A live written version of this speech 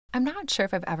I'm not sure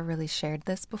if I've ever really shared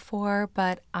this before,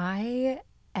 but I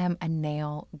am a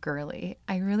nail girly.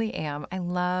 I really am. I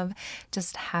love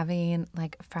just having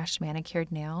like fresh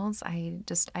manicured nails. I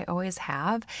always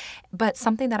have. But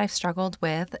something that I've struggled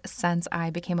with since I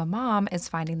became a mom is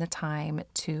finding the time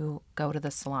to go to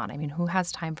the salon. I mean, who has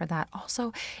time for that?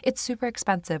 Also, it's super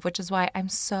expensive, which is why I'm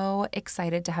so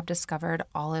excited to have discovered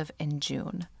Olive and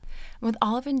June. With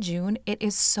Olive and June, it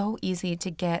is so easy to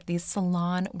get these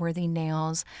salon worthy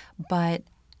nails, but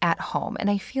at home. And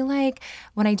I feel like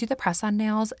when I do the press on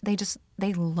nails, they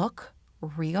look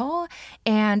real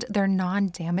and they're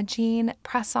non-damaging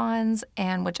press-ons,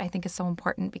 and which I think is so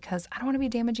important because I don't want to be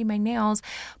damaging my nails.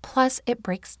 Plus it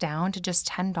breaks down to just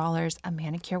 $10 a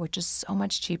manicure, which is so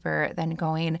much cheaper than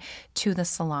going to the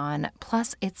salon.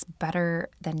 Plus it's better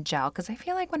than gel because I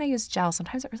feel like when I use gel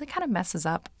sometimes it really kind of messes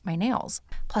up my nails.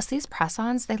 Plus these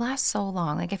press-ons, they last so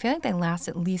long. Like I feel like they last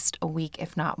at least a week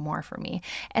if not more for me.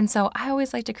 And so I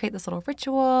always like to create this little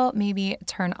ritual, maybe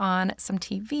turn on some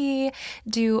TV,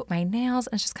 do my nails,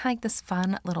 and it's just kind of like this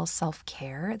fun little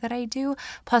self-care that I do.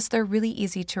 Plus, they're really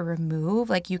easy to remove.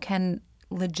 Like you can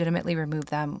legitimately remove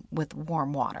them with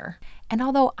warm water. And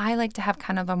although I like to have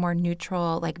kind of a more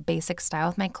neutral, like basic style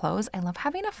with my clothes, I love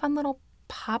having a fun little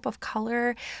pop of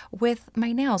color with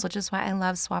my nails, which is why I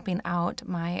love swapping out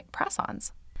my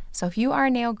press-ons. So if you are a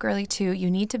nail girly too,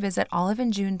 you need to visit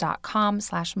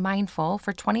oliveandjune.com/mindful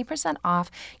for 20%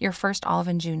 off your first Olive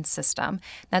and June system.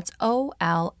 That's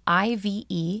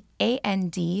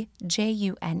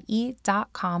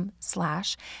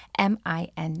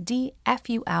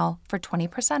oliveandjune.com/mindful for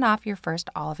 20% off your first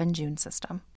Olive and June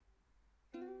system.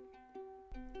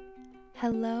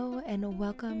 Hello, and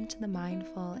welcome to the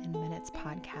Mindful in Minutes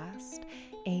podcast,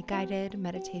 a guided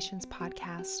meditations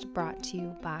podcast brought to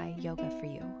you by Yoga for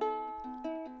You.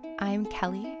 I'm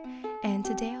Kelly, and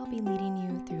today I'll be leading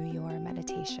you through your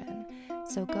meditation.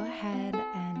 So go ahead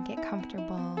and get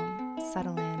comfortable,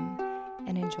 settle in,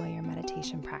 and enjoy your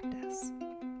meditation practice.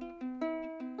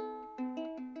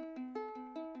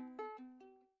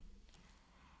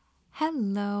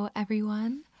 Hello,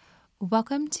 everyone.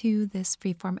 Welcome to this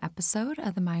freeform episode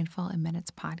of the Mindful in Minutes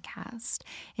podcast.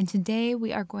 And today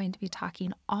we are going to be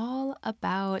talking all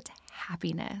about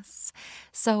happiness.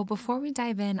 So before we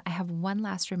dive in, I have one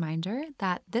last reminder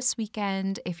that this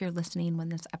weekend, if you're listening when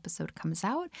this episode comes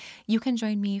out, you can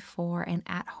join me for an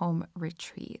at-home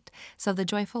retreat. So the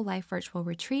Joyful Life Virtual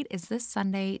Retreat is this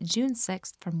Sunday, June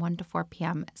 6th from 1 to 4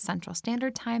 p.m. Central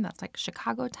Standard Time. That's like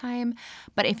Chicago time.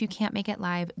 But if you can't make it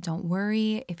live, don't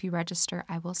worry. If you register,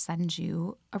 I will send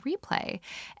you a replay.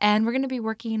 And we're going to be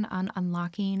working on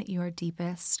unlocking your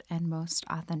deepest and most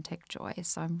authentic joy.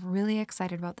 So I'm really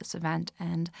excited about this event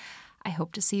and I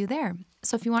hope to see you there.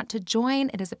 So if you want to join,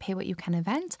 it is a pay what you can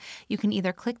event. You can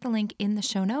either click the link in the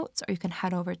show notes or you can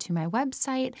head over to my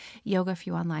website,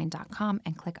 yogaforyouonline.com,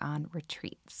 and click on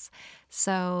retreats.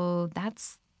 So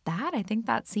that's that. I think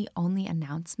that's the only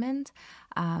announcement.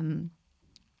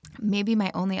 Maybe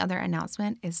my only other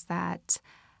announcement is that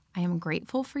I am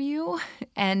grateful for you.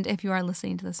 And if you are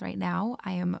listening to this right now,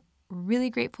 I am really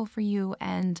grateful for you.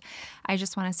 And I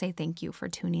just want to say thank you for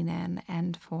tuning in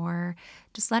and for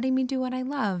just letting me do what I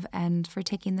love and for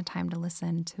taking the time to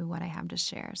listen to what I have to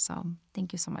share. So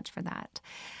thank you so much for that.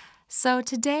 So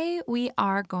today we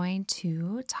are going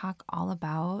to talk all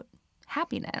about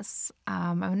happiness.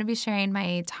 I'm going to be sharing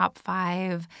my top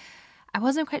 5. I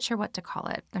wasn't quite sure what to call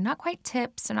it. They're not quite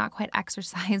tips. They're not quite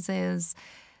exercises.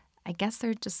 I guess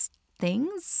they're just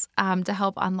things to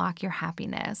help unlock your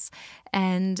happiness.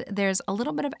 And there's a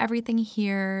little bit of everything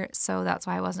here, so that's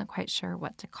why I wasn't quite sure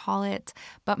what to call it.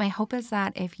 But my hope is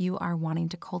that if you are wanting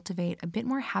to cultivate a bit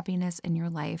more happiness in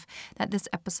your life, that this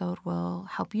episode will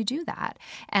help you do that.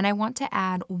 And I want to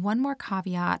add one more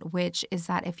caveat, which is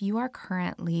that if you are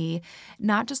currently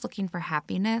not just looking for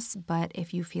happiness, but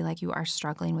if you feel like you are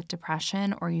struggling with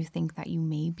depression or you think that you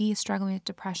may be struggling with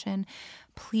depression,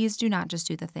 please do not just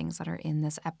do the things that are in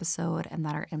this episode and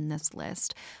that are in this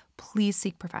list. Please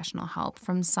seek professional help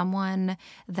from someone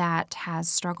that has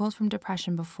struggled from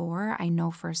depression before. I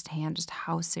know firsthand just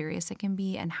how serious it can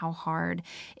be and how hard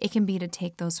it can be to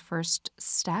take those first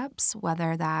steps,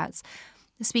 whether that's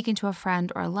speaking to a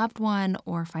friend or a loved one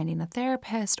or finding a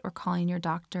therapist or calling your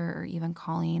doctor or even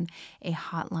calling a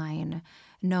hotline.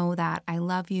 Know that I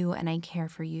love you and I care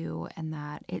for you and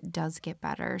that it does get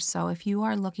better. So if you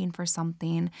are looking for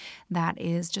something that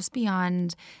is just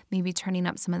beyond maybe turning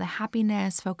up some of the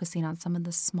happiness, focusing on some of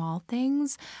the small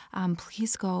things,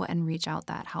 please go and reach out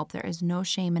that help. There is no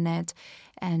shame in it.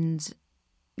 And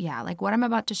yeah, like what I'm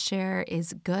about to share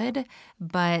is good,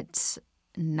 but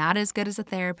not as good as a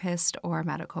therapist or a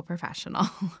medical professional.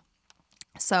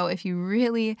 So if you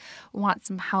really want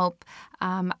some help,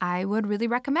 I would really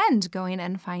recommend going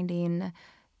and finding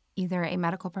either a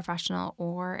medical professional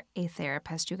or a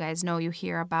therapist. You guys know you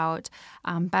hear about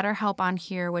BetterHelp on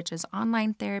here, which is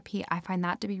online therapy. I find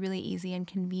that to be really easy and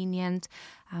convenient.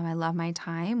 I love my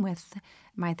time with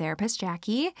my therapist,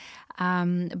 Jackie.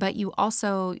 But you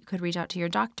also could reach out to your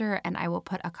doctor, and I will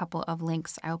put a couple of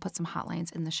links. I will put some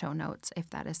hotlines in the show notes if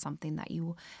that is something that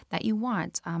you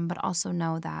want. But also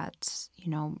know that,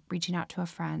 reaching out to a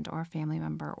friend or a family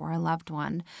member or a loved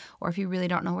one, or if you really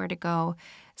don't know where to go,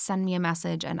 send me a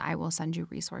message and I will send you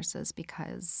resources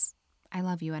because I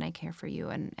love you and I care for you.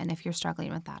 And if you're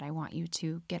struggling with that, I want you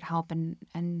to get help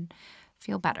and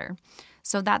feel better.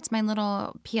 So that's my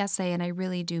little PSA, and I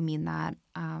really do mean that.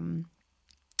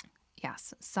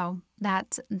 Yes, so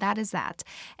that is that.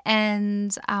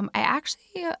 And I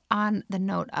actually, on the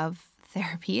note of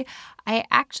therapy, I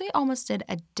actually almost did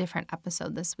a different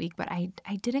episode this week, but I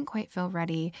didn't quite feel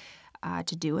ready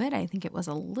to do it. I think it was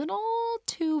a little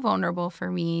too vulnerable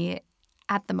for me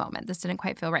at the moment. This didn't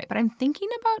quite feel right, but I'm thinking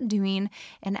about doing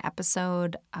an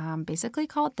episode basically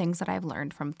called Things That I've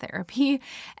Learned from Therapy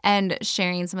and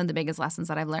sharing some of the biggest lessons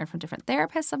that I've learned from different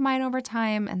therapists of mine over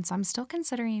time. And so I'm still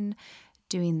considering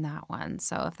doing that one.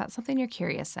 So if that's something you're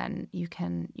curious in, you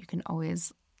can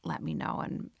always let me know,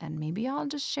 and maybe I'll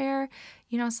just share,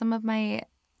 some of my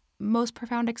most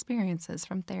profound experiences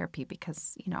from therapy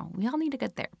because, we all need a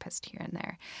good therapist here and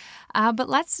there. But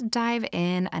let's dive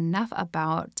in. Enough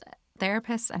about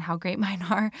therapists and how great mine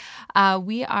are.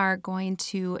 We are going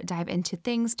to dive into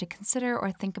things to consider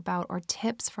or think about or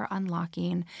tips for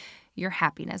unlocking your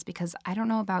happiness, because I don't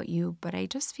know about you, but I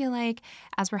just feel like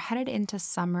as we're headed into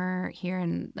summer here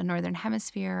in the Northern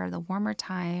Hemisphere, the warmer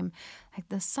time, like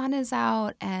the sun is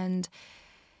out, and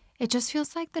it just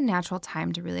feels like the natural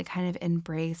time to really kind of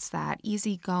embrace that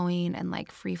easygoing and like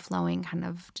free-flowing kind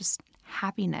of just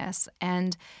happiness.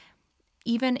 And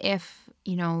even if,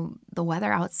 the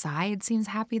weather outside seems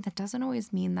happy, that doesn't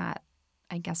always mean that,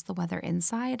 I guess, the weather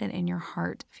inside and in your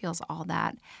heart feels all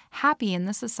that happy. And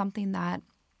this is something that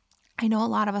I know a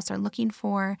lot of us are looking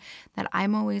for, that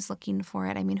I'm always looking for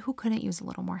it. I mean, who couldn't use a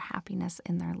little more happiness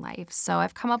in their life? So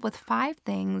I've come up with 5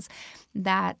 things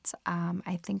that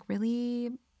I think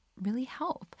really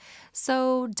help.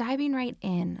 So diving right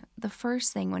in, the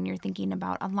first thing when you're thinking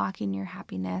about unlocking your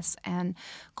happiness and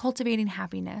cultivating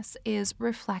happiness is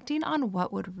reflecting on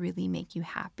what would really make you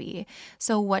happy.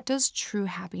 So what does true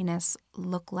happiness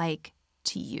look like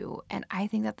to you? And I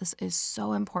think that this is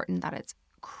so important, that it's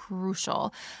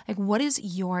crucial. Like, what is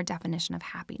your definition of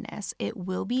happiness? It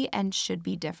will be and should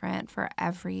be different for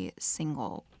every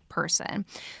single person.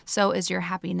 So is your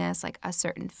happiness like a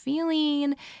certain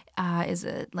feeling? Is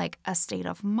it like a state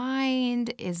of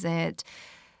mind? Is it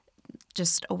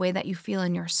just a way that you feel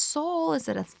in your soul? Is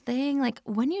it a thing? Like,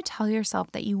 when you tell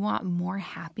yourself that you want more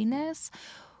happiness,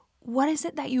 what is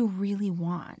it that you really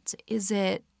want? Is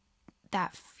it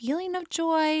that feeling of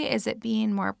joy? Is it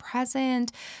being more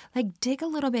present? Like, dig a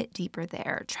little bit deeper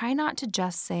there. Try not to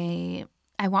just say,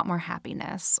 I want more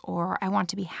happiness or I want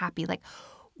to be happy. Like,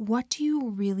 what do you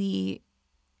really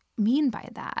mean by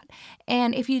that?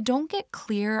 And if you don't get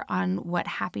clear on what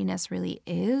happiness really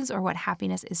is or what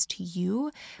happiness is to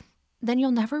you, then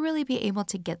you'll never really be able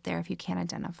to get there if you can't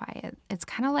identify it. It's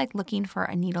kind of like looking for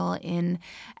a needle in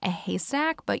a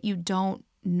haystack, but you don't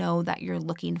know that you're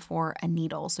looking for a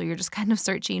needle. So you're just kind of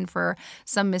searching for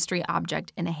some mystery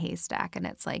object in a haystack. And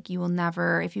it's like you will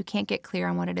never, if you can't get clear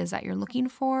on what it is that you're looking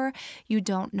for, you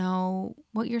don't know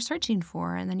what you're searching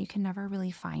for, and then you can never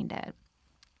really find it.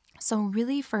 So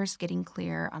really first getting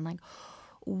clear on like,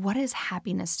 what is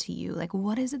happiness to you? Like,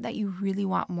 what is it that you really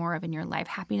want more of in your life?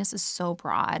 Happiness is so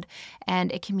broad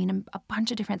and it can mean a bunch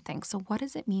of different things. So what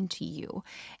does it mean to you?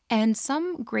 And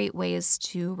some great ways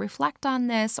to reflect on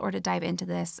this or to dive into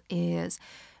this is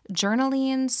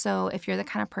journaling. So if you're the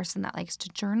kind of person that likes to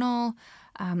journal,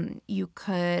 you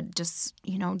could just,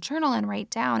 journal and write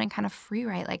down and kind of free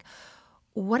write, like,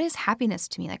 what is happiness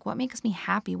to me? Like, what makes me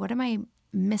happy? What am I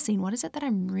missing? What is it that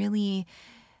I'm really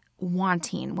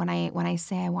wanting when I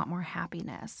say I want more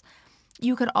happiness?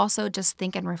 You could also just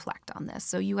think and reflect on this.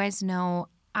 So you guys know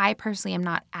I personally am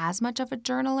not as much of a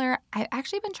journaler. I've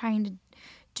actually been trying to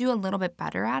do a little bit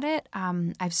better at it.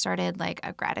 I've started like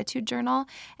a gratitude journal,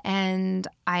 and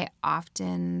I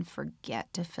often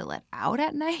forget to fill it out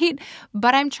at night,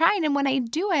 but I'm trying. And when I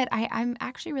do it, I'm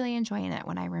actually really enjoying it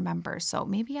when I remember. So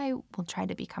maybe I will try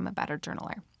to become a better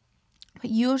journaler. But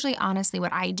usually, honestly,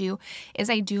 what I do is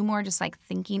I do more just like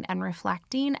thinking and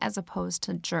reflecting as opposed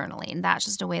to journaling. That's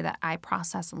just a way that I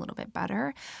process a little bit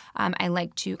better. I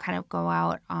like to kind of go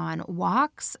out on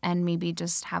walks and maybe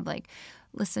just have like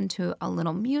listen to a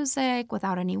little music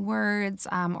without any words,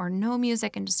 or no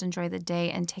music, and just enjoy the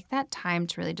day and take that time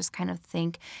to really just kind of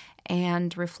think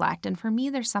and reflect. And for me,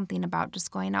 there's something about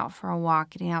just going out for a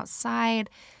walk, getting outside,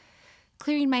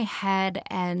 clearing my head,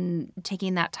 and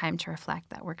taking that time to reflect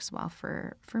that works well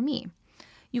for me.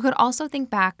 You could also think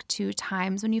back to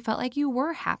times when you felt like you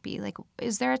were happy. Like,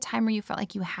 is there a time where you felt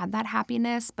like you had that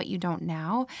happiness, but you don't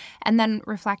now? And then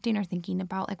reflecting or thinking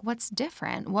about like what's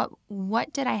different?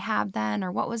 What did I have then,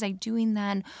 or what was I doing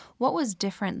then? What was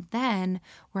different then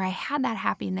where I had that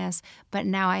happiness, but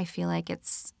now I feel like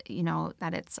it's,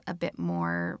 that it's a bit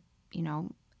more,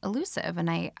 elusive, and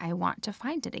I want to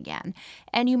find it again.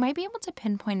 And you might be able to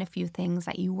pinpoint a few things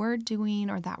that you were doing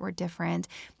or that were different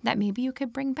that maybe you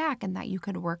could bring back and that you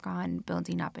could work on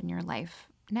building up in your life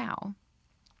now.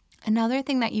 Another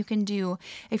thing that you can do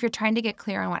if you're trying to get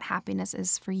clear on what happiness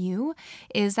is for you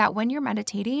is that when you're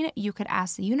meditating, you could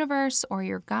ask the universe or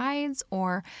your guides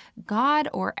or God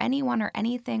or anyone or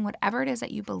anything, whatever it is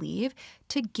that you believe,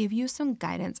 to give you some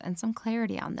guidance and some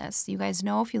clarity on this. You guys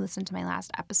know, if you listened to my last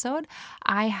episode,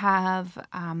 I have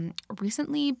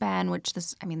recently been,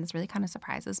 this really kind of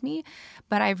surprises me,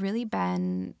 but I've really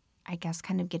been, I guess,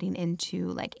 kind of getting into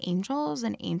like angels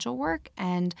and angel work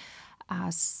and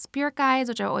spirit guides,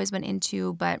 which I've always been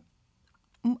into, but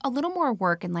a little more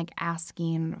work in like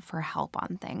asking for help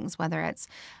on things, whether it's,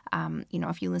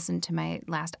 if you listen to my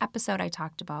last episode, I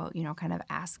talked about, kind of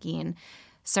asking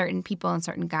certain people and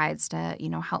certain guides to,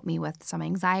 help me with some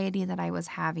anxiety that I was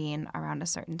having around a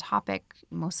certain topic,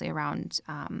 mostly around,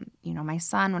 my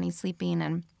son when he's sleeping.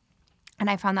 And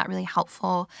I found that really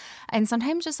helpful. And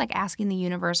sometimes just like asking the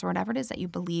universe or whatever it is that you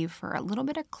believe for a little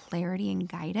bit of clarity and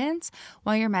guidance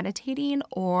while you're meditating,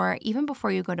 or even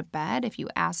before you go to bed, if you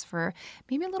ask for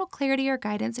maybe a little clarity or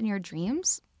guidance in your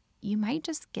dreams, you might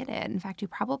just get it. In fact, you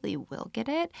probably will get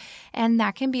it. And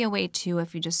that can be a way too,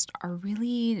 if you just are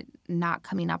really not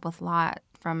coming up with a lot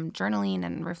from journaling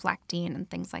and reflecting and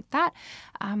things like that.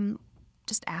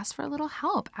 Just ask for a little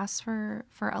help, ask for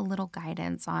a little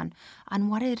guidance on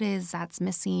what it is that's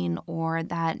missing, or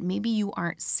that maybe you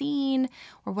aren't seeing,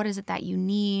 or what is it that you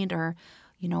need, or,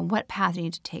 what path you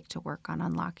need to take to work on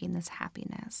unlocking this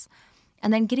happiness.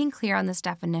 And then getting clear on this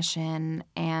definition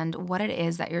and what it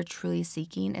is that you're truly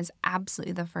seeking is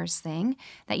absolutely the first thing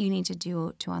that you need to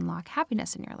do to unlock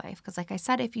happiness in your life. Because like I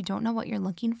said, if you don't know what you're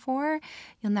looking for,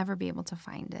 you'll never be able to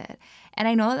find it. And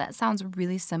I know that sounds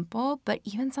really simple, but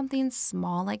even something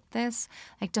small like this,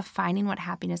 like defining what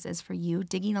happiness is for you,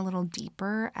 digging a little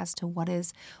deeper as to what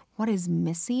is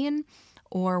missing,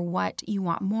 or what you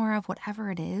want more of,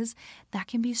 whatever it is, that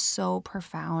can be so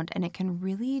profound, and it can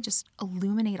really just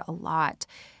illuminate a lot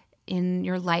in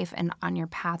your life and on your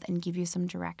path and give you some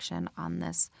direction on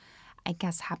this, I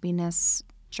guess, happiness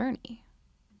journey.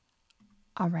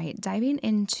 All right, diving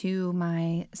into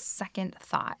my second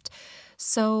thought.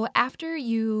 So after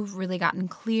you've really gotten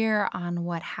clear on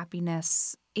what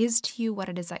happiness is to you, what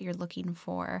it is that you're looking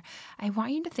for, I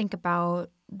want you to think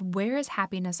about, where is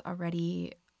happiness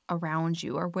already around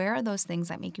you, or where are those things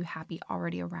that make you happy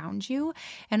already around you,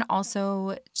 and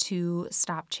also to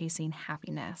stop chasing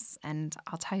happiness. And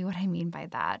I'll tell you what I mean by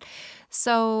that.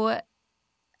 So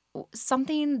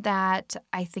something that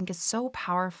I think is so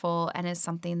powerful and is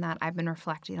something that I've been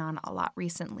reflecting on a lot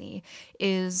recently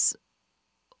is,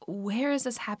 where is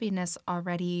this happiness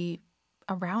already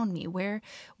around me? Where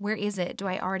is it? Do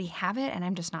I already have it and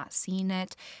I'm just not seeing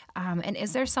it? And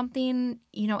is there something,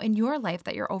 in your life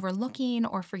that you're overlooking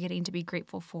or forgetting to be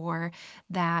grateful for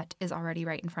that is already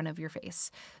right in front of your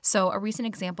face? So a recent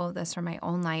example of this from my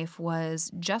own life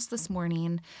was just this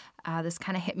morning. This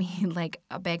kind of hit me like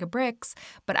a bag of bricks,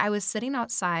 but I was sitting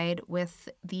outside with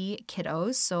the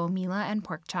kiddos, so Mila and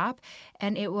Pork Chop,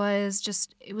 and it was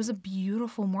a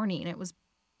beautiful morning. It was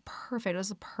perfect. It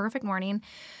was a perfect morning.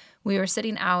 We were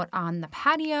sitting out on the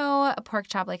patio. Pork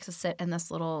Chop likes to sit in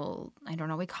this little, I don't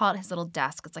know, we call it his little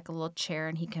desk. It's like a little chair,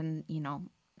 and he can,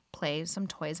 play some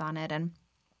toys on it. And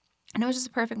it was just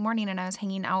a perfect morning, and I was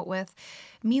hanging out with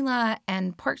Mila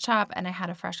and Pork Chop, and I had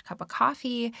a fresh cup of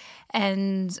coffee,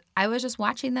 and I was just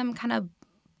watching them kind of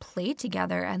play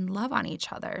together and love on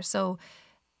each other. So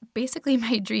basically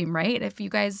my dream, right? If you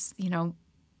guys,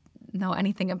 know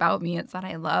anything about me, it's that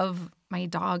I love my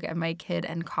dog and my kid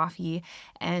and coffee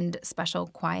and special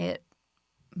quiet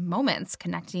moments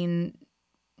connecting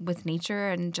with nature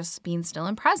and just being still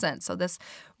and present. So this,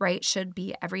 right, should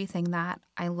be everything that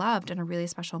I loved in a really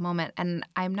special moment. And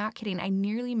I'm not kidding. I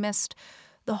nearly missed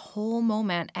the whole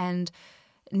moment and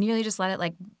nearly just let it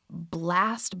like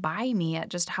blast by me at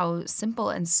just how simple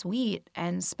and sweet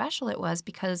and special it was,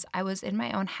 because I was in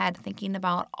my own head thinking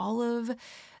about all of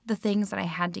the things that I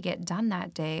had to get done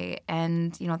that day.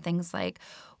 And, things like,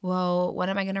 well, when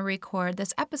am I going to record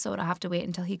this episode? I'll have to wait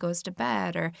until he goes to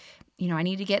bed. Or, I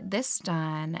need to get this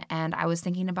done. And I was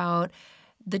thinking about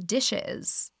the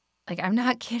dishes. Like, I'm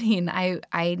not kidding.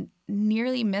 I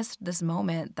nearly missed this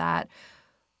moment that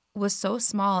was so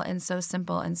small and so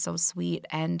simple and so sweet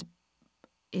and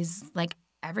is like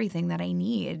everything that I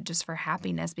need just for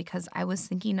happiness, because I was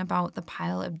thinking about the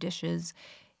pile of dishes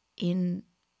in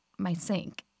my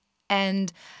sink.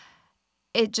 And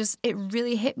it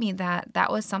really hit me that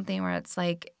that was something where it's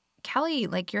like, Kelly,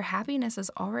 like, your happiness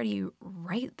is already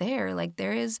right there. Like,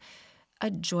 there is a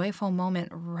joyful moment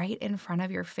right in front of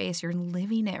your face. You're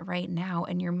living it right now,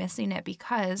 and you're missing it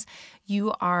because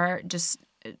you are just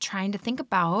trying to think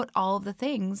about all of the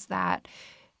things that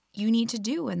you need to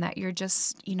do, and that you're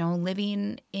just,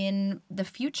 living in the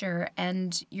future,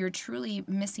 and you're truly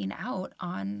missing out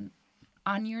on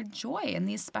your joy and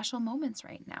these special moments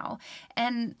right now.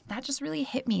 And that just really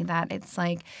hit me, that it's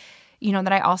like,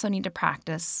 that I also need to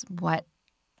practice what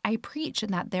I preach,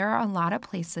 and that there are a lot of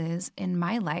places in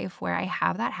my life where I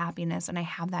have that happiness and I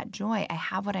have that joy. I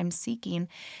have what I'm seeking,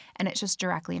 and it's just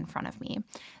directly in front of me.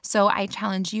 So I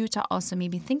challenge you to also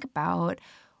maybe think about,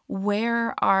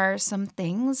 where are some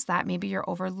things that maybe you're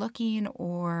overlooking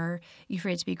or you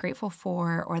forget to be grateful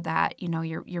for, or that,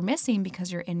 you're missing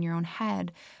because you're in your own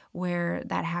head, where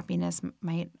that happiness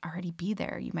might already be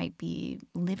there. You might be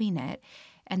living it,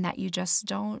 and that you just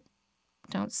don't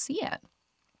see it.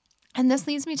 And this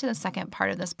leads me to the second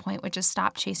part of this point, which is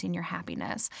stop chasing your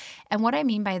happiness. And what I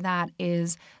mean by that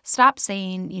is, stop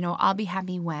saying, I'll be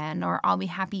happy when, or I'll be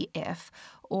happy if,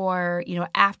 or,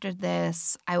 after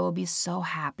this, I will be so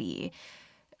happy.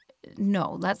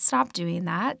 No, let's stop doing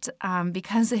that.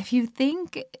 Because if you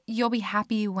think you'll be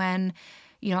happy when,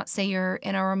 say you're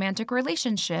in a romantic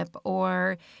relationship,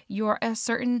 or you're a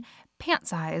certain pant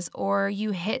size, or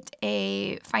you hit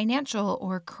a financial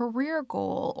or career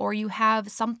goal, or you have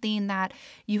something that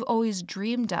you've always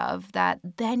dreamed of, that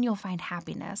then you'll find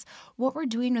happiness. What we're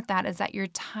doing with that is that you're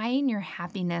tying your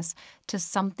happiness to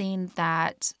something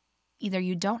that either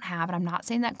you don't have, and I'm not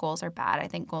saying that goals are bad. I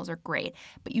think goals are great,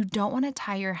 but you don't want to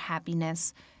tie your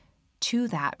happiness to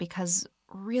that, because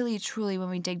really, truly, when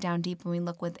we dig down deep and we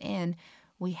look within,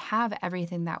 we have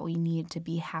everything that we need to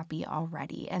be happy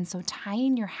already. And so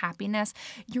tying your happiness,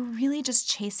 you're really just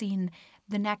chasing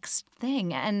the next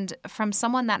thing. And from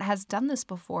someone that has done this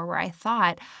before, where I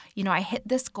thought, I hit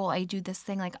this goal, I do this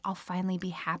thing, like, I'll finally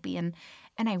be happy. And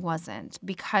I wasn't,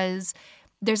 because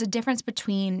there's a difference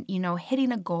between,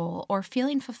 hitting a goal or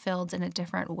feeling fulfilled in a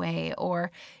different way,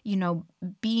 or,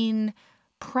 being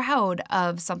proud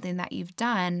of something that you've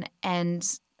done,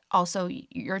 and also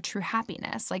your true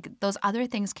happiness. Like, those other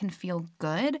things can feel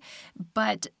good,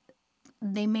 but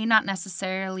they may not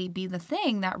necessarily be the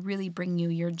thing that really bring you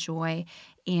your joy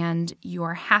and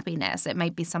your happiness. It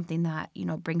might be something that,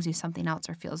 brings you something else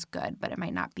or feels good, but it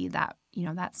might not be that,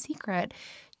 that secret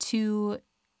to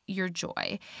your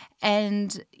joy.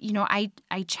 And,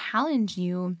 I challenge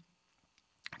you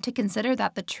to consider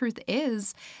that the truth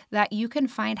is that you can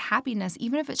find happiness,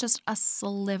 even if it's just a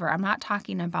sliver. I'm not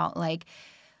talking about like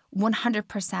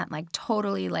 100%, like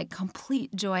totally, like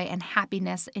complete joy and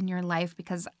happiness in your life,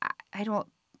 because I don't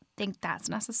think that's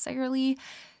necessarily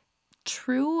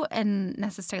true and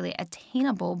necessarily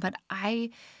attainable. But I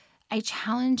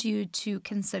challenge you to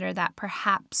consider that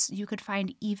perhaps you could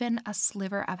find even a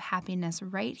sliver of happiness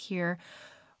right here,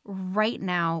 right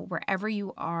now, wherever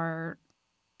you are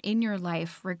in your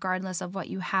life, regardless of what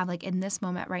you have, like in this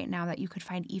moment right now, that you could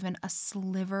find even a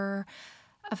sliver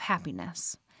of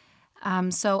happiness.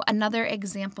 So another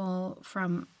example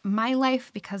from my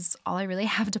life, because all I really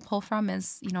have to pull from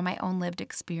is, my own lived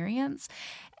experience.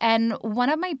 And one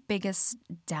of my biggest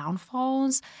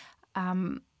downfalls,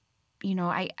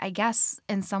 I guess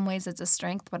in some ways it's a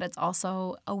strength, but it's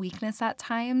also a weakness at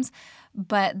times.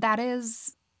 But that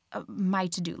is my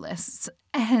to-do lists,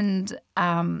 and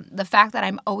the fact that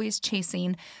I'm always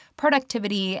chasing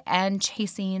productivity and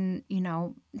chasing,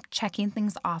 checking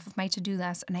things off of my to-do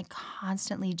list. And I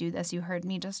constantly do this. You heard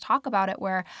me just talk about it,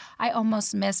 where I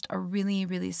almost missed a really,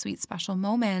 really sweet, special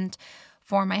moment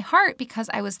for my heart,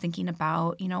 because I was thinking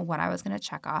about, what I was going to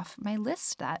check off my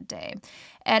list that day.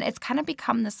 And it's kind of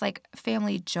become this like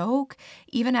family joke.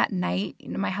 Even at night,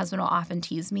 my husband will often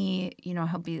tease me,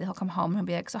 he'll come home and he'll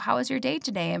be like, "So how was your day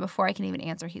today?" And before I can even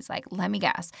answer, he's like, "Let me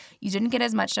guess. You didn't get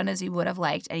as much done as you would have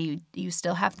liked, and you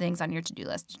still have things on your to-do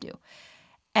list to do."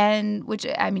 And which,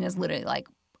 is literally like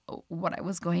what I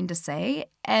was going to say.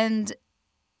 And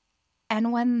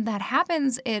when that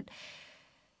happens, it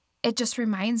just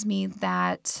reminds me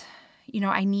that,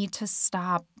 I need to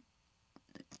stop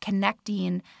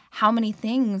connecting how many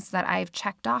things that I've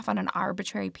checked off on an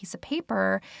arbitrary piece of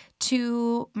paper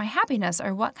to my happiness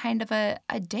or what kind of a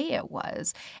day it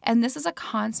was. And this is a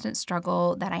constant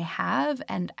struggle that I have,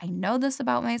 and I know this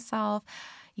about myself.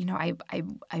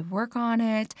 I work on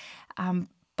it,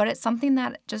 but it's something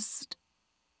that just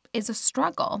is a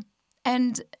struggle.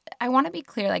 And I want to be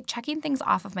clear, like checking things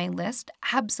off of my list,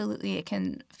 absolutely, it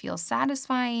can feel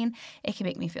satisfying. It can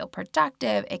make me feel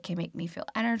productive. It can make me feel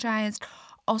energized.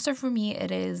 Also, for me,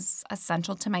 it is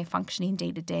essential to my functioning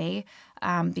day to day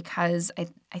because I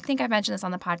think I mentioned this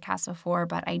on the podcast before,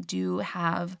 but I do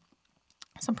have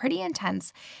some pretty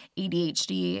intense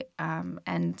ADHD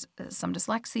and some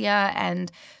dyslexia.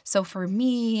 And so for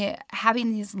me,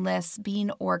 having these lists,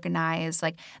 being organized,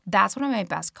 like that's one of my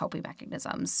best coping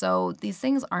mechanisms. So these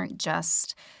things aren't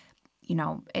just,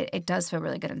 it does feel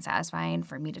really good and satisfying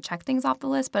for me to check things off the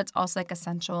list, but it's also like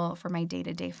essential for my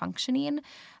day-to-day functioning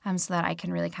so that I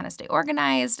can really kind of stay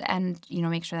organized and,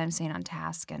 make sure that I'm staying on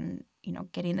task and,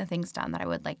 getting the things done that I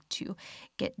would like to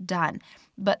get done.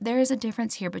 But there is a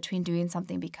difference here between doing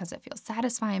something because it feels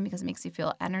satisfying, because it makes you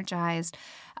feel energized,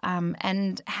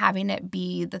 and having it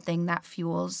be the thing that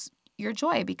fuels your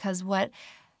joy. Because what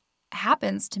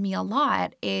happens to me a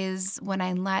lot is when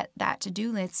I let that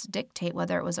to-do list dictate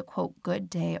whether it was a quote good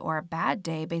day or a bad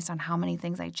day based on how many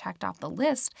things I checked off the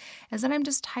list, is that I'm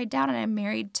just tied down and I'm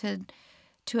married to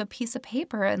a piece of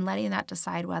paper and letting that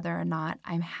decide whether or not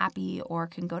I'm happy or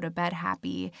can go to bed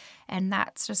happy. And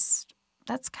that's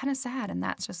kind of sad, and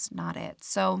that's just not it.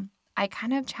 So I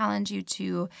kind of challenge you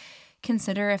to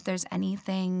consider if there's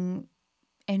anything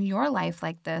in your life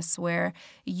like this where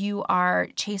you are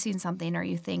chasing something, or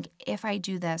you think, if I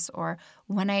do this, or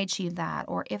when I achieve that,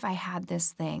 or if I had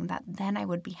this thing, that then I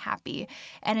would be happy.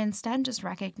 And instead just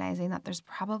recognizing that there's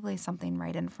probably something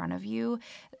right in front of you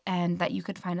and that you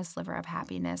could find a sliver of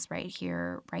happiness right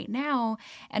here, right now.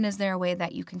 And is there a way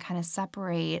that you can kind of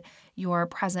separate your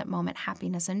present moment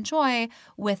happiness and joy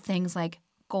with things like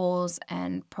goals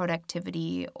and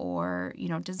productivity, or,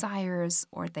 desires,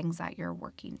 or things that you're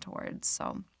working towards?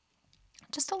 So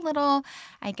just a little,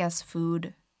 I guess,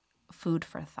 food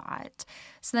for thought.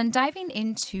 So then diving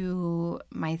into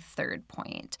my third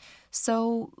point.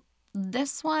 So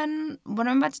this one, what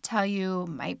I'm about to tell you,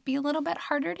 might be a little bit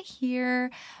harder to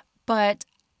hear, but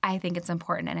I think it's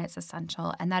important and it's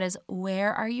essential. And that is,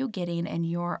 where are you getting in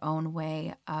your own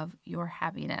way of your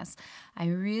happiness? I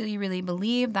really, really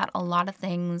believe that a lot of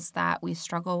things that we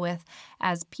struggle with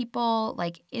as people,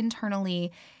 like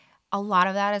internally, a lot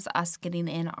of that is us getting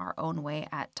in our own way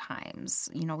at times.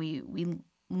 We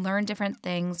learn different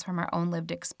things from our own lived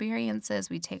experiences.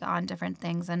 We take on different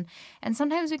things, and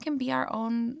sometimes we can be our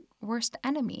own worst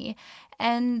enemy.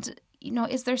 And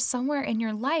is there somewhere in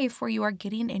your life where you are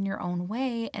getting in your own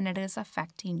way and it is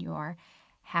affecting your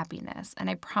happiness? And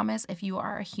I promise, if you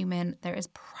are a human, there is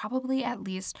probably at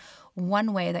least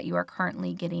one way that you are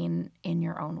currently getting in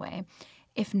your own way.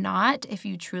 If not, if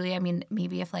you truly,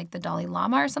 maybe if like the Dalai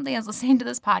Lama or something is listening to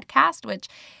this podcast, which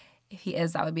if he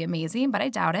is, that would be amazing, but I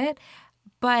doubt it.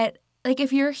 But like,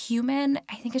 if you're human,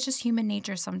 I think it's just human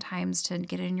nature sometimes to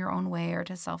get in your own way or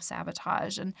to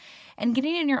self-sabotage. And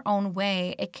getting in your own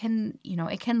way, it can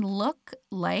look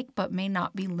like, but may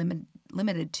not be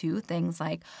limited to, things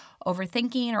like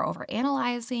overthinking or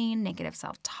overanalyzing, negative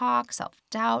self-talk,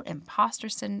 self-doubt, imposter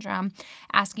syndrome,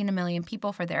 asking a million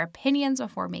people for their opinions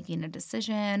before making a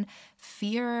decision,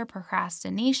 fear,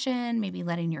 procrastination, maybe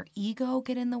letting your ego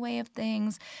get in the way of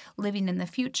things, living in the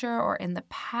future or in the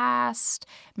past,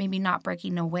 maybe not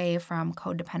breaking away from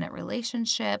codependent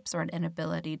relationships or an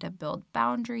inability to build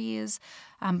boundaries,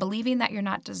 believing that you're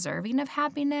not deserving of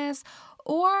happiness,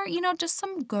 or, just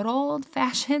some good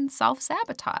old-fashioned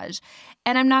self-sabotage.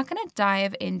 And I'm not going to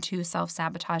dive into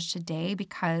self-sabotage today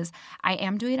because I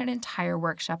am doing an entire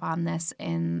workshop on this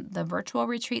in the virtual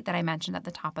retreat that I mentioned at the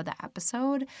top of the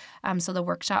episode. So the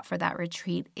workshop for that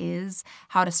retreat is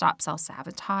how to stop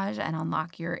self-sabotage and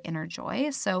unlock your inner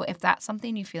joy. So if that's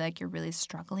something you feel like you're really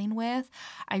struggling with,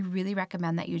 I really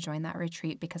recommend that you join that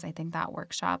retreat, because I think that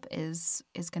workshop is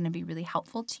going to be really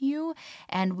helpful to you.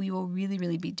 And we will really,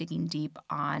 really be digging deep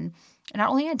on not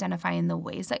only identifying the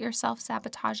ways that you're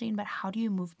self-sabotaging, but how do you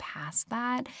move past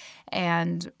that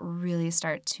and really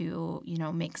start to,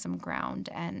 make some ground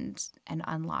and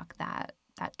unlock that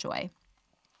joy.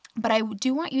 But I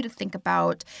do want you to think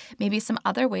about maybe some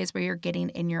other ways where you're getting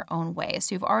in your own way.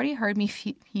 So you've already heard me,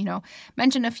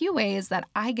 mention a few ways that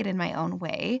I get in my own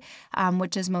way,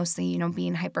 which is mostly,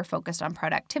 being hyper-focused on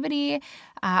productivity.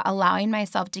 Allowing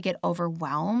myself to get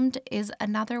overwhelmed is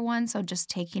another one. So just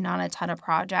taking on a ton of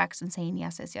projects and saying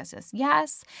yes, yes, yes, yes,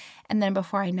 yes. And then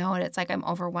before I know it, it's like I'm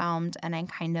overwhelmed and I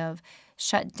kind of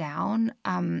shut down.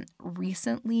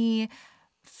 Recently,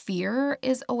 fear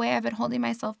is a way I've been holding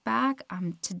myself back.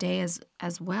 Today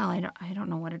as well. I don't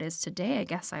know what it is today. I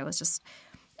guess I was just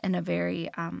in a very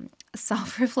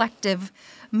self-reflective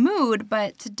mood.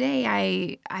 But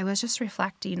today I was just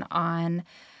reflecting on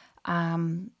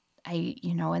and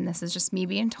this is just me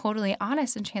being totally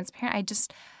honest and transparent.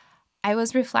 I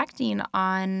was reflecting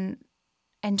on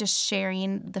and just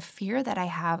sharing the fear that I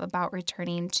have about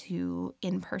returning to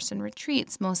in-person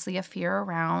retreats, mostly a fear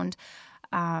around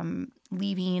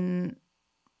leaving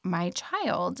my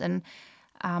child and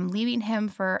leaving him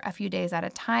for a few days at a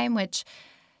time, which,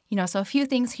 so a few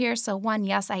things here. So one,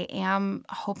 yes, I am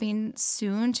hoping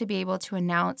soon to be able to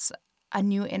announce a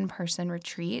new in-person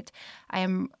retreat. I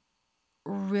am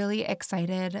really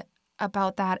excited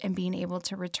about that and being able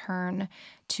to return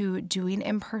to doing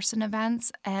in-person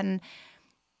events. And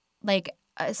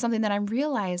something that I'm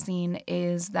realizing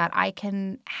is that I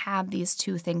can have these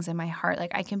two things in my heart.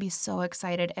 Like I can be so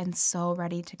excited and so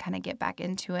ready to kind of get back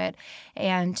into it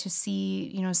and to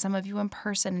see, some of you in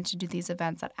person and to do these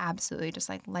events that absolutely just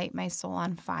like light my soul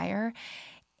on fire.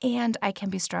 And I can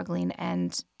be struggling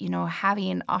and,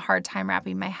 having a hard time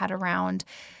wrapping my head around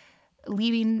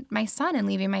leaving my son and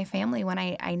leaving my family when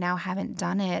I now haven't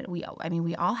done it. We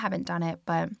all haven't done it,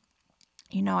 but,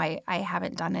 I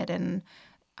haven't done it in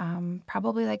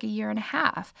probably like a year and a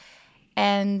half.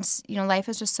 And, life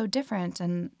is just so different.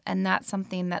 And that's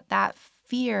something that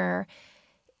fear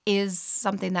is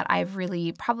something that I've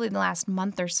really, probably in the last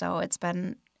month or so,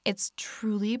 it's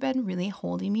truly been really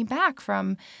holding me back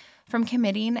from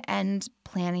committing and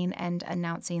planning and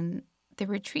announcing the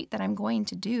retreat that I'm going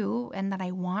to do and that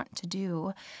I want to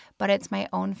do. But it's my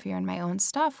own fear and my own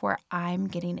stuff where I'm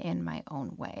getting in my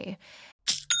own way.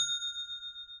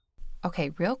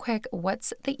 Okay, real quick,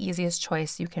 what's the easiest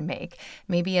choice you can make?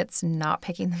 Maybe it's not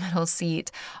picking the middle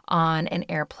seat on an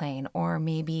airplane, or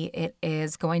maybe it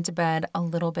is going to bed a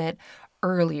little bit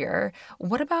earlier.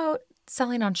 What about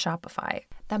selling on Shopify?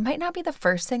 That might not be the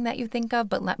first thing that you think of,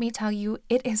 but let me tell you,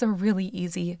 it is a really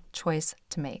easy choice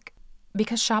to make.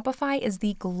 Because Shopify is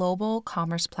the global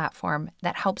commerce platform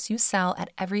that helps you sell at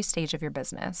every stage of your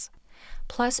business.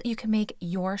 Plus, you can make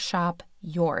your shop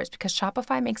yours because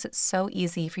Shopify makes it so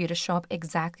easy for you to show up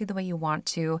exactly the way you want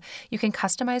to. You can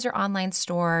customize your online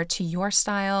store to your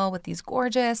style with these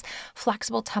gorgeous,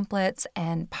 flexible templates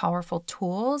and powerful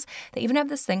tools. They even have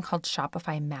this thing called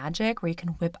Shopify Magic where you can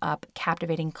whip up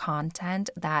captivating content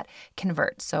that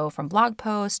converts. So from blog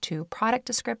posts to product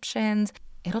descriptions,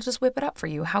 it'll just whip it up for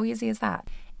you. How easy is that?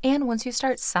 And once you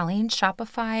start selling,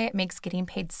 Shopify makes getting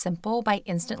paid simple by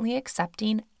instantly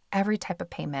accepting every type of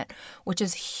payment, which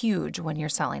is huge when you're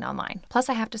selling online. Plus,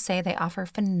 I have to say they offer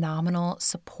phenomenal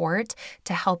support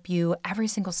to help you every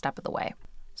single step of the way.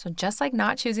 So just like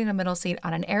not choosing a middle seat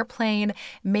on an airplane,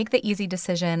 make the easy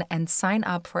decision and sign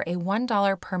up for a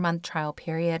 $1 per month trial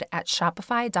period at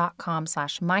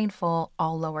shopify.com/mindful,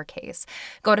 all lowercase.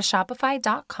 Go to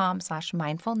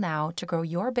shopify.com/mindful now to grow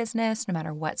your business no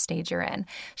matter what stage you're in.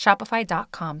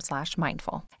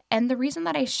 Shopify.com/mindful. And the reason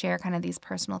that I share kind of these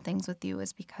personal things with you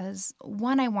is because,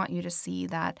 one, I want you to see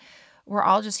that we're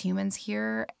all just humans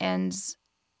here and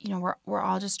we're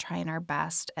all just trying our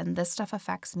best, and this stuff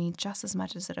affects me just as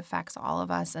much as it affects all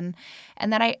of us, and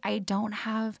that I don't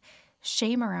have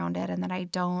shame around it, and that I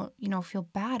don't, feel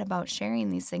bad about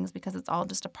sharing these things because it's all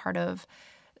just a part of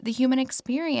the human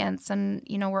experience, and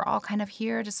we're all kind of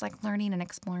here just like learning and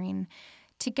exploring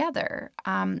together.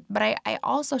 But I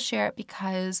also share it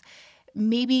because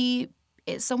maybe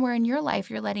somewhere in your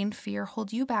life you're letting fear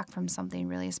hold you back from something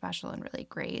really special and really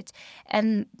great,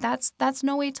 and that's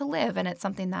no way to live, and it's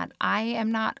something that I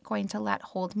am not going to let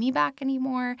hold me back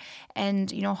anymore.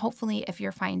 And hopefully if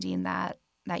you're finding that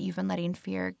you've been letting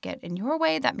fear get in your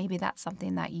way, that maybe that's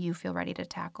something that you feel ready to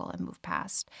tackle and move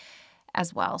past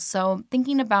as well. So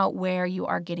thinking about where you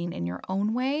are getting in your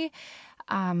own way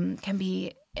can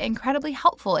be incredibly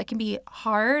helpful. It can be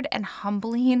hard and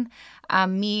humbling.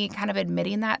 Me kind of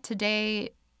admitting that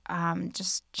today,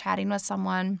 just chatting with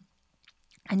someone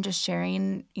and just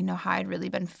sharing, how I'd really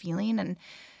been feeling and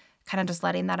kind of just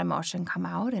letting that emotion come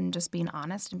out and just being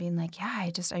honest and being like, yeah,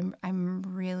 I'm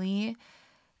really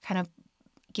kind of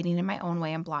getting in my own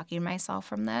way and blocking myself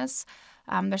from this.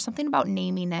 There's something about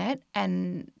naming it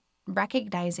and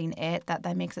recognizing it,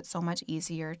 that makes it so much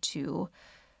easier to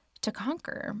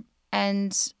conquer.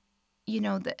 And, you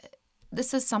know,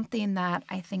 this is something that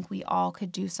I think we all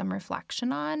could do some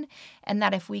reflection on, and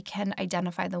that if we can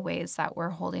identify the ways that we're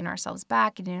holding ourselves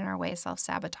back and in our way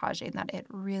self-sabotaging, that it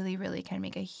really, really can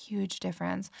make a huge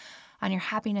difference on your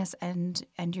happiness and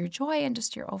your joy and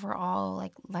just your overall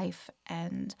like life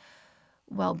and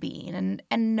well-being.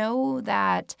 And know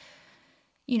that,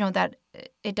 you know, that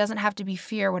it doesn't have to be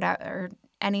fear, whatever, or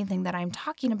anything that I'm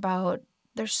talking about.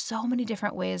 There's so many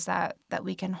different ways that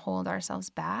we can hold ourselves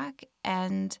back,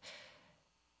 and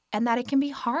that it can be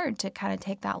hard to kind of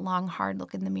take that long, hard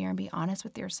look in the mirror and be honest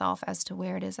with yourself as to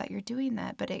where it is that you're doing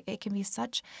that. But it can be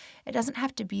it doesn't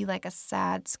have to be like a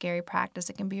sad, scary practice.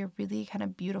 It can be a really kind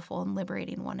of beautiful and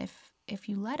liberating one if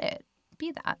you let it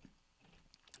be that.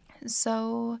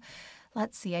 So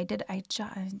let's see, I did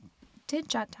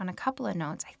jot down a couple of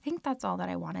notes. I think that's all that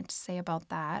I wanted to say about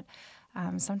that.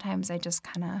 Sometimes I just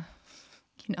kind of,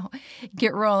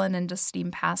 get rolling and just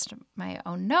steam past my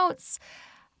own notes.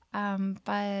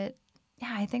 But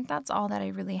yeah, I think that's all that I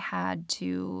really had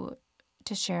to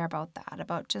share about that,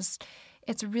 about just,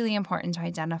 it's really important to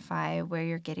identify where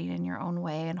you're getting in your own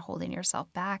way and holding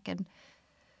yourself back, and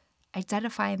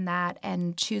identifying that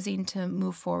and choosing to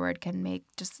move forward can make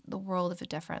just the world of a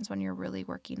difference when you're really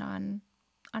working on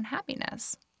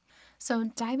happiness. So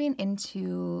diving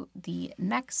into the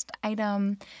next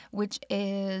item, which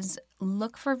is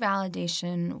look for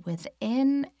validation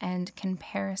within, and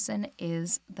comparison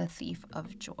is the thief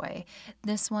of joy.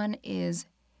 This one is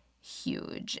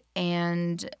huge.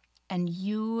 And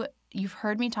you've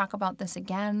heard me talk about this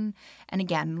again and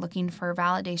again, looking for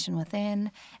validation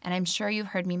within. And I'm sure you've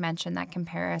heard me mention that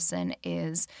comparison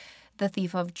is the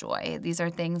thief of joy. These are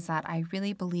things that I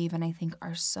really believe and I think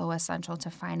are so essential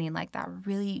to finding like that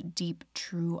really deep,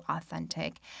 true,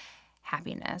 authentic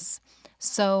happiness.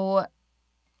 So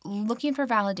looking for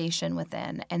validation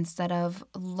within instead of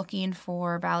looking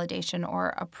for validation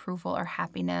or approval or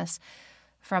happiness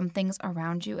from things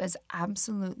around you is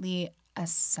absolutely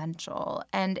essential.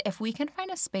 And if we can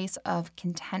find a space of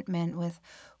contentment with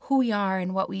who we are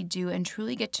and what we do, and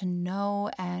truly get to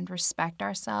know and respect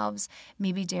ourselves,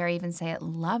 maybe dare even say it,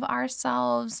 love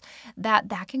ourselves, that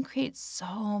can create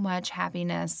so much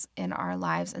happiness in our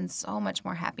lives, and so much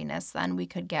more happiness than we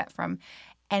could get from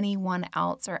anyone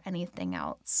else or anything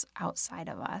else outside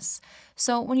of us.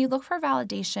 So when you look for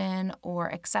validation or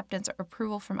acceptance or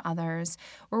approval from others,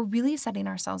 we're really setting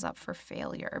ourselves up for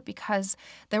failure, because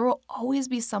there will always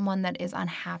be someone that is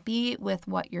unhappy with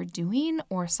what you're doing,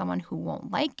 or someone who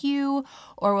won't like you,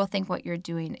 or will think what you're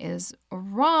doing is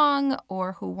wrong,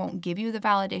 or who won't give you the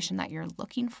validation that you're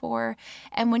looking for.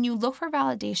 And when you look for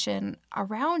validation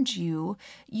around you,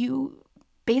 you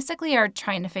basically are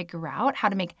trying to figure out how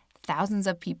to make thousands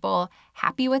of people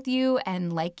happy with you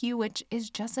and like you, which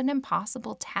is just an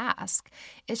impossible task.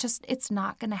 It's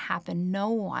not going to happen.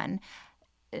 No one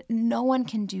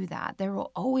can do that. There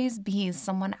will always be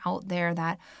someone out there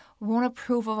that won't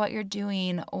approve of what you're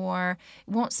doing, or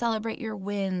won't celebrate your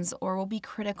wins, or will be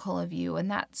critical of you. And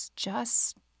that's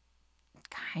just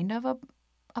kind of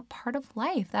a part of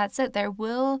life. That's it. There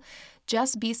will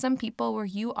just be some people where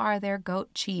you are their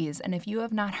goat cheese. And if you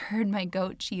have not heard my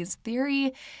goat cheese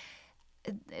theory,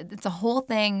 it's a whole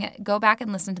thing. Go back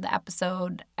and listen to the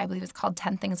episode. I believe it's called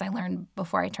 10 Things I Learned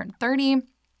Before I Turned 30.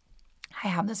 I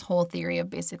have this whole theory of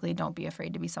basically don't be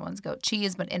afraid to be someone's goat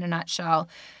cheese. But in a nutshell,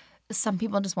 some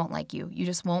people just won't like you. You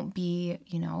just won't be,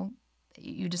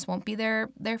 you just won't be their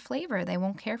flavor. They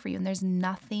won't care for you. And there's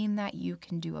nothing that you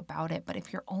can do about it. But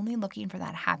if you're only looking for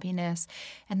that happiness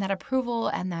and that approval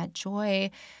and that joy,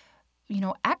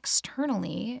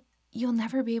 externally, you'll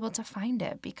never be able to find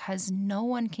it, because no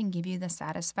one can give you the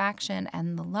satisfaction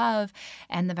and the love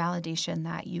and the validation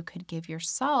that you could give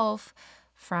yourself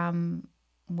from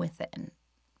within.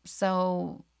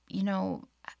 So,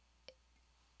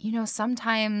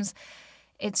 sometimes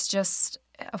it's just,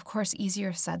 of course,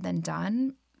 easier said than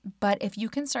done. But if you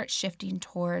can start shifting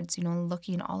towards,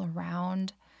 looking all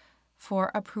around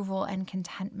for approval and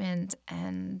contentment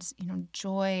and,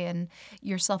 joy and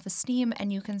your self-esteem,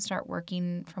 and you can start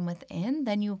working from within,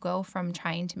 then you go from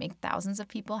trying to make thousands of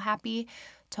people happy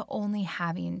to only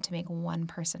having to make one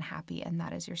person happy, and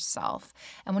that is yourself.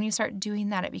 And when you start doing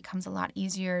that, it becomes a lot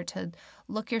easier to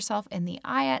look yourself in the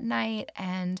eye at night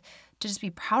and to just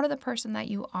be proud of the person that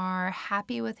you are,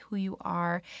 happy with who you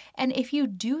are. And if you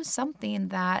do something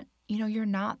that, you're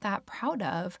not that proud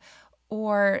of,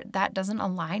 or that doesn't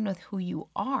align with who you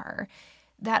are,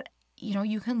 that,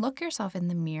 you can look yourself in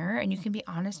the mirror and you can be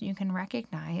honest and you can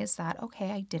recognize that,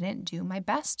 okay, I didn't do my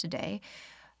best today,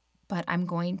 but I'm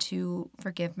going to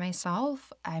forgive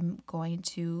myself. I'm going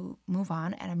to move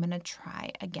on, and I'm going to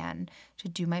try again to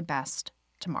do my best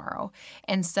tomorrow,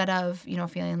 instead of,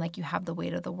 feeling like you have the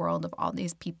weight of the world of all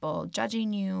these people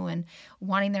judging you and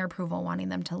wanting their approval, wanting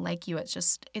them to like you. It's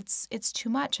just, it's too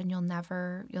much, and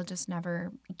you'll just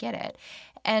never get it.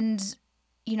 And,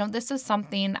 this is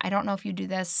something, I don't know if you do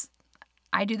this.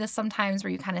 I do this sometimes,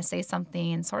 where you kind of say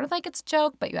something sort of like it's a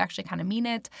joke, but you actually kind of mean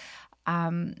it.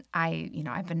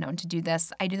 I've been known to do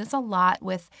this. I do this a lot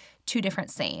with two different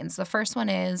sayings. The first one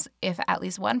is, if at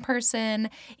least one person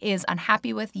is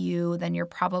unhappy with you, then you're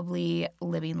probably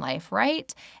living life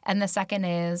right. And the second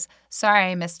is,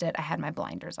 sorry, I missed it. I had my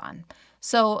blinders on.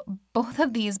 So both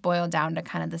of these boil down to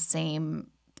kind of the same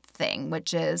thing,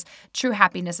 which is true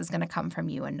happiness is going to come from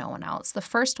you and no one else. The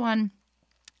first one,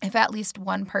 if at least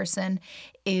one person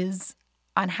is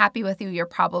unhappy with you, you're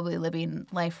probably living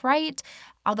life right.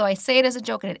 Although I say it as a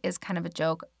joke, and it is kind of a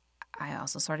joke, I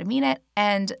also sort of mean it.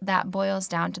 And that boils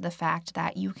down to the fact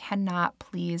that you cannot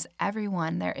please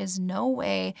everyone. There is no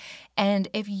way. And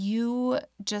if you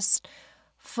just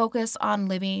focus on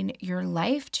living your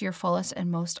life to your fullest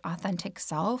and most authentic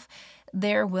self,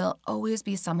 there will always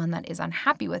be someone that is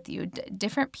unhappy with you.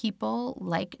 Different people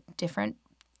like different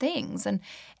things.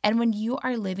 And when you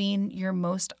are living your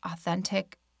most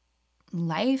authentic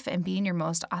life and being your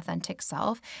most authentic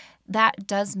self, that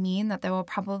does mean that there will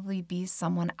probably be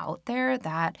someone out there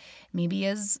that maybe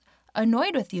is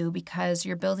annoyed with you because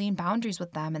you're building boundaries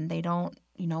with them and they don't,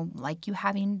 like you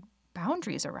having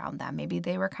boundaries around them. Maybe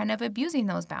they were kind of abusing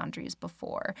those boundaries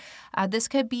before. This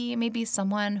could be maybe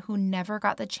someone who never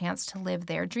got the chance to live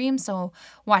their dream. So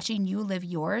watching you live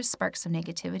yours sparks some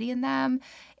negativity in them.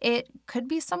 It could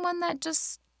be someone that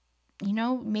just,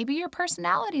 maybe your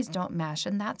personalities don't mesh,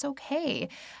 and that's okay.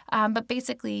 But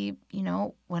basically,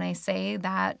 when I say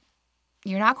that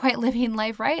you're not quite living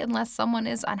life right unless someone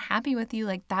is unhappy with you,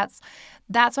 like that's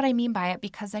what I mean by it,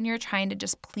 because then you're trying to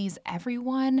just please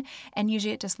everyone, and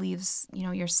usually it just leaves,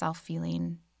 yourself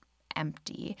feeling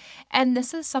empty. And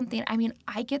this is something,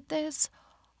 I get this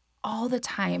all the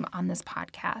time on this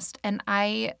podcast. And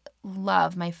I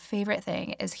love, my favorite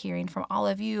thing is hearing from all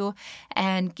of you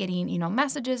and getting,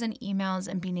 messages and emails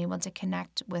and being able to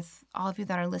connect with all of you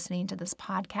that are listening to this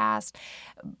podcast.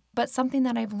 But something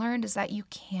that I've learned is that you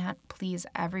can't please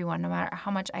everyone, no matter how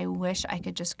much I wish I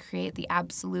could just create the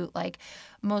absolute,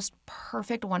 most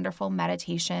perfect, wonderful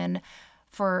meditation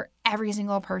for every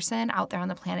single person out there on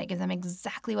the planet, give them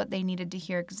exactly what they needed to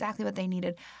hear, exactly what they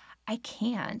needed. I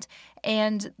can't.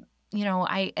 And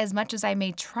as much as I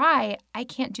may try, I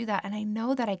can't do that. And I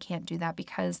know that I can't do that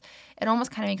because it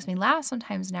almost kind of makes me laugh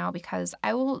sometimes now, because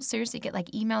I will seriously get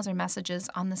emails or messages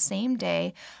on the same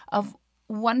day of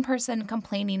one person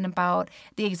complaining about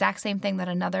the exact same thing that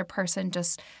another person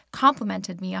just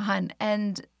complimented me on.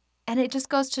 And it just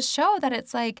goes to show that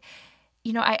it's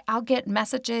I'll get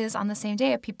messages on the same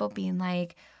day of people being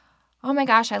like, oh my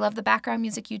gosh, I love the background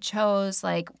music you chose.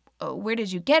 Where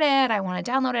did you get it? I want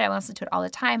to download it. I want to listen to it all the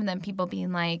time. And then people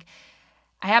being like,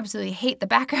 I absolutely hate the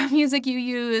background music you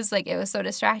use. It was so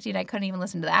distracting. I couldn't even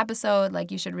listen to the episode.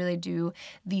 You should really do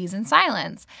these in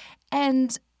silence.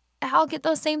 And I'll get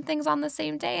those same things on the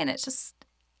same day. And it's just,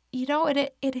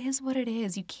 it is what it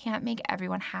is. You can't make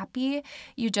everyone happy.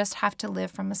 You just have to live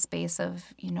from a space of,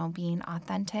 being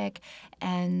authentic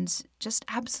and just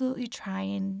absolutely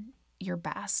trying your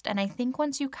best. And I think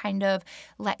once you kind of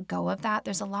let go of that,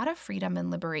 there's a lot of freedom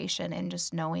and liberation in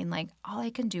just knowing all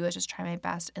I can do is just try my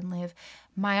best and live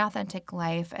my authentic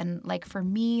life. And for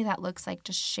me, that looks like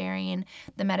just sharing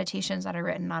the meditations that are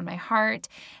written on my heart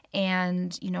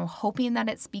and, hoping that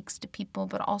it speaks to people,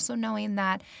 but also knowing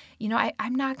that,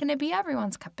 I'm not going to be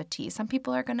everyone's cup of tea. Some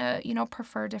people are going to,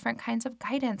 prefer different kinds of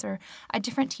guidance or a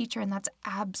different teacher, and that's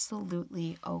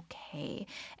absolutely okay.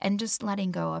 And just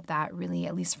letting go of that really,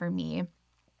 at least for me,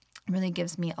 really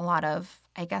gives me a lot of,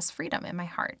 freedom in my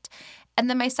heart. And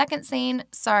then my second saying,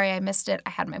 sorry, I missed it,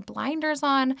 I had my blinders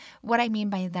on. What I mean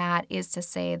by that is to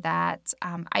say that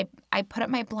I put up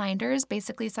my blinders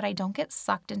basically so that I don't get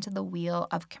sucked into the wheel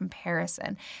of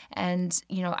comparison. And,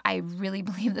 I really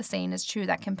believe the saying is true,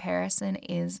 that comparison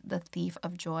is the thief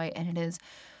of joy. And it is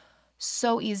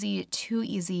so easy, too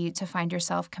easy to find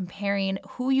yourself comparing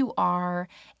who you are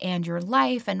and your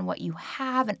life and what you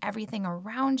have and everything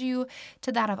around you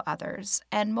to that of others.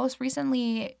 And most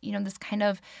recently, this kind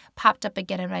of popped up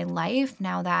again in my life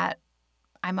now that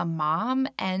I'm a mom,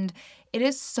 and it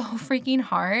is so freaking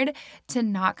hard to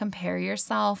not compare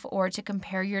yourself or to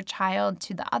compare your child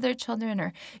to the other children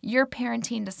or your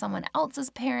parenting to someone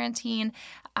else's parenting.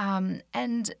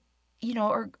 And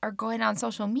or going on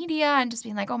social media and just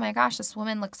being like, oh my gosh, this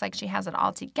woman looks like she has it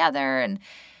all together. And,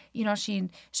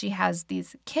 she has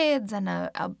these kids and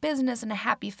a business and a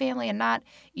happy family, and not,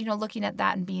 looking at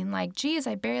that and being like, geez,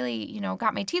 I barely,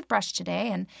 got my teeth brushed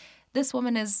today. And this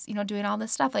woman is, doing all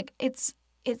this stuff. Like it's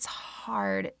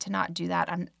hard to not do that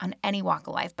on any walk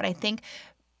of life. But I think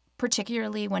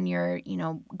particularly when you're,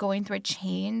 going through a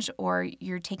change or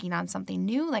you're taking on something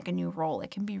new, like a new role,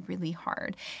 it can be really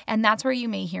hard. And that's where you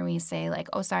may hear me say like,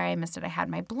 oh, sorry, I missed it. I had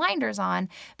my blinders on,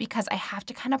 because I have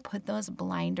to kind of put those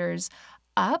blinders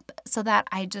up so that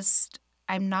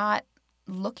I'm not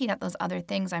looking at those other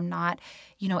things. I'm not,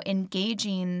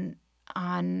 engaging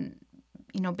on,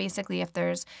 basically if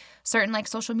there's certain like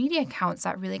social media accounts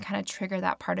that really kind of trigger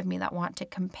that part of me that want to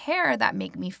compare, that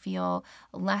make me feel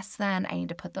less than, I need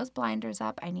to put those blinders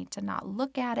up. I need to not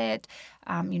look at it,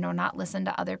 not listen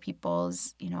to other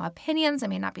people's, opinions. They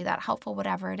may not be that helpful,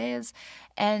 whatever it is.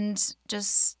 And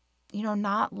just,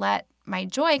 not let my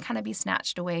joy kind of be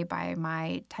snatched away by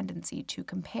my tendency to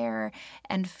compare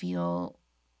and feel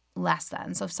less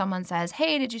than. So if someone says,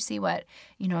 hey, did you see what,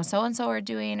 so-and-so are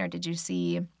doing? Or did you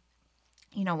see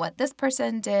what this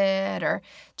person did, or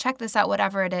check this out,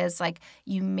 whatever it is, like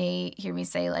you may hear me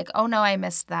say like, oh no, I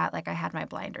missed that. Like I had my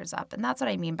blinders up. And that's what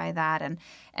I mean by that. And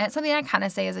it's something I kind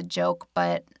of say as a joke,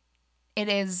 but it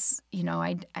is,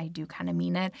 I do kind of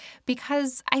mean it,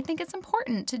 because I think it's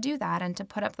important to do that and to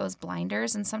put up those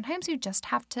blinders. And sometimes you just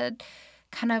have to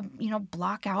kind of,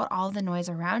 block out all the noise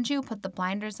around you, put the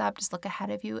blinders up, just look ahead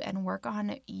of you and work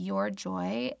on your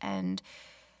joy and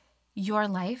your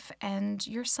life and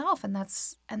yourself. And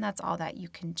that's all that you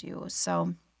can do.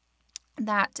 So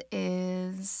that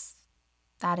is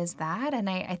that. And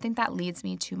I think that leads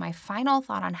me to my final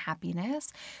thought on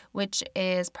happiness, which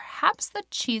is perhaps the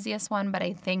cheesiest one, but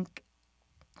I think,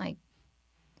 like,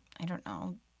 I don't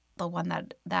know, the one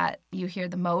that you hear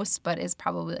the most, but is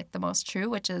probably like the most true,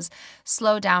 which is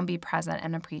slow down, be present,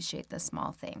 and appreciate the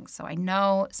small things. So I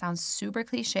know it sounds super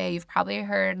cliche. You've probably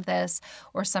heard this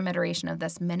or some iteration of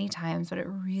this many times, but it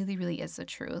really, really is the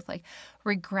truth. Like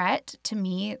regret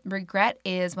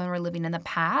is when we're living in the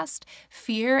past.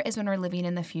 Fear is when we're living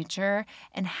in the future.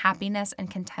 And happiness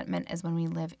and contentment is when we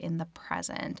live in the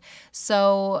present.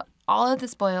 So all of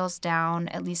this boils down,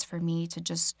 at least for me, to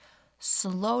just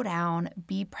slow down,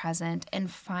 be present,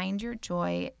 and find your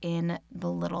joy in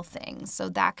the little things. So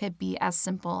that could be as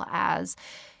simple as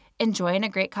enjoying a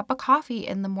great cup of coffee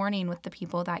in the morning with the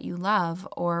people that you love,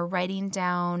 or writing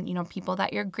down, people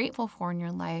that you're grateful for in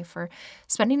your life, or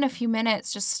spending a few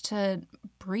minutes just to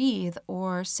breathe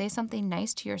or say something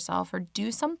nice to yourself, or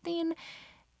do something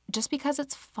just because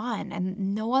it's fun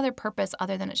and no other purpose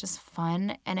other than it's just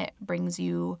fun and it brings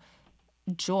you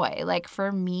joy. Like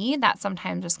for me, that's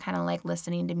sometimes just kind of like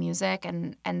listening to music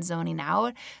and zoning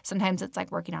out. Sometimes it's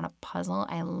like working on a puzzle.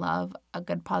 I love a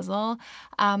good puzzle.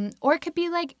 Or it could be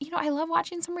like, I love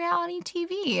watching some reality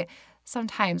TV.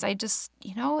 Sometimes I just,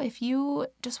 if you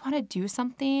just want to do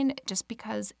something just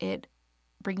because it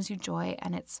brings you joy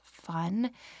and it's fun,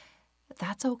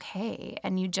 that's okay.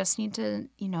 And you just need to,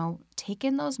 take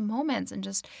in those moments and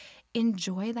just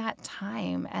enjoy that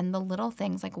time and the little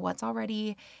things, like what's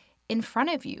already in front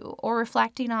of you, or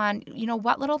reflecting on,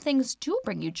 what little things do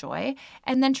bring you joy,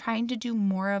 and then trying to do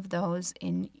more of those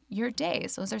in your day.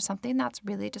 So is there something that's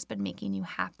really just been making you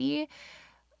happy?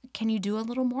 Can you do a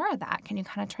little more of that? Can you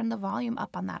kind of turn the volume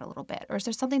up on that a little bit? Or is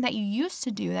there something that you used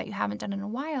to do that you haven't done in a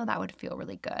while that would feel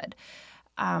really good?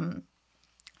 And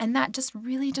that just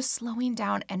really just slowing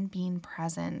down and being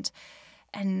present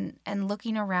and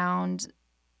looking around.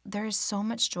 There's so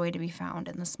much joy to be found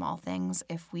in the small things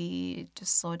if we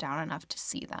just slow down enough to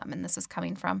see them. And this is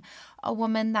coming from a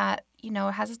woman that,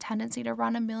 has a tendency to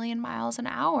run 1,000,000 miles an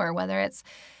hour, whether it's,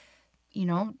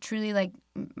 truly like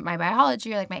my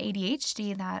biology or like my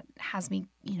ADHD that has me,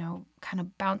 kind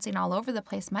of bouncing all over the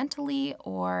place mentally,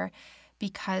 or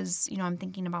because, I'm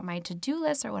thinking about my to-do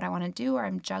list or what I want to do, or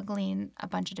I'm juggling a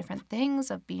bunch of different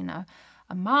things of being a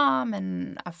mom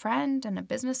and a friend and a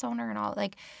business owner and all.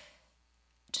 Like,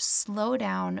 just slow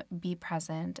down, be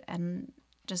present, and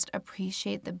just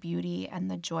appreciate the beauty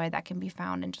and the joy that can be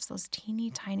found in just those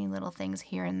teeny tiny little things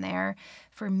here and there.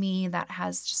 For me, that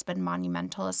has just been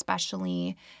monumental,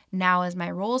 especially now as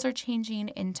my roles are changing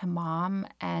into mom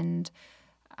and,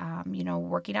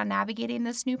 working on navigating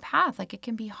this new path. Like it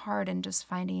can be hard, and just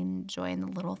finding joy in the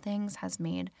little things has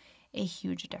made a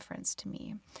huge difference to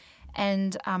me.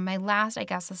 And my last, I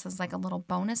guess this is like a little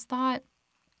bonus thought,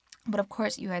 but of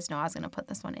course, you guys know I was going to put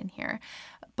this one in here.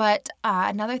 But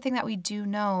another thing that we do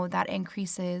know that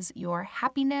increases your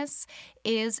happiness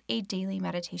is a daily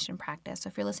meditation practice. So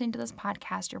if you're listening to this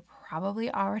podcast, you're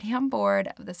probably already on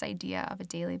board of this idea of a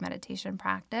daily meditation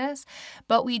practice,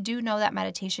 but we do know that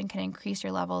meditation can increase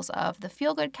your levels of the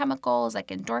feel-good chemicals like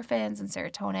endorphins and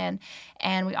serotonin.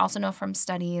 And we also know from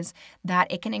studies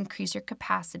that it can increase your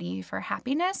capacity for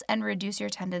happiness and reduce your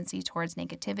tendency towards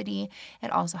negativity. It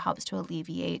also helps to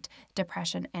alleviate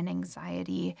depression and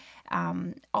anxiety.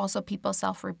 Also, people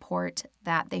self-report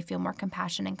that they feel more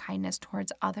compassion and kindness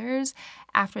towards others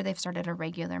after they've started a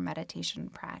regular meditation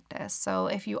practice. So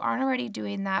if you aren't already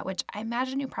doing that, which I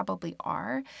imagine you probably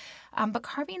are, but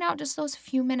carving out just those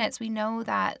few minutes, we know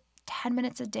that 10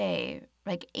 minutes a day,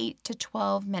 like 8 to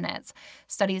 12 minutes,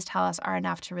 studies tell us are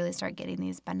enough to really start getting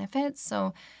these benefits.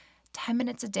 So 10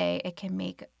 minutes a day, it can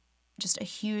make just a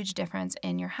huge difference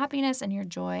in your happiness and your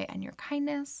joy and your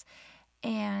kindness.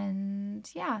 And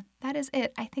yeah, that is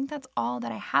it. I think that's all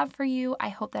that I have for you. I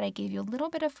hope that I gave you a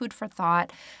little bit of food for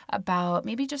thought about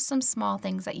maybe just some small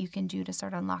things that you can do to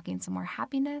start unlocking some more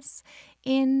happiness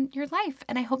in your life.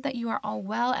 And I hope that you are all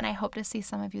well, and I hope to see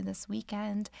some of you this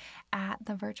weekend at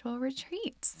the virtual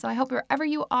retreat. So I hope wherever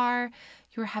you are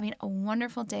having a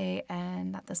wonderful day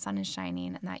and that the sun is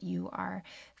shining and that you are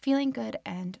feeling good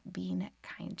and being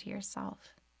kind to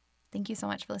yourself. Thank you so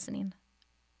much for listening.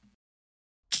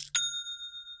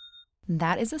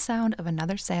 That is the sound of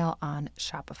another sale on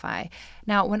Shopify.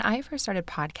 Now, when I first started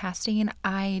podcasting,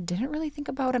 I didn't really think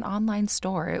about an online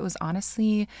store. It was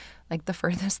honestly like the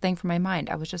furthest thing from my mind.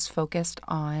 I was just focused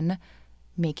on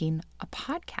making a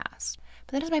podcast.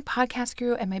 But then as my podcast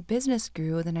grew and my business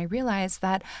grew, then I realized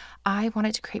that I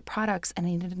wanted to create products and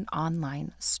I needed an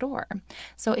online store.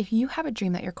 So if you have a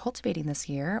dream that you're cultivating this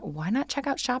year, why not check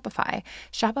out Shopify?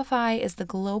 Shopify is the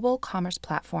global commerce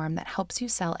platform that helps you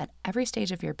sell at every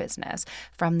stage of your business,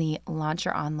 from the launch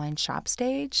your online shop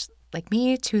stage, like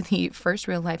me, to the first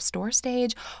real life store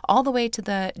stage, all the way to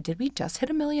the did we just hit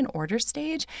 1 million orders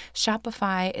stage.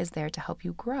 Shopify is there to help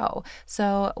you grow.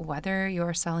 So whether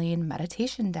you're selling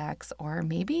meditation decks or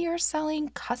maybe you're selling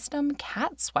custom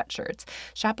cat sweatshirts,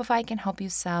 Shopify can help you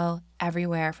sell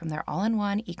everywhere from their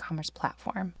all-in-one e-commerce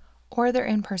platform or their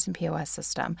in-person POS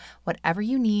system. Whatever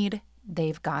you need,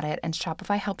 they've got it, and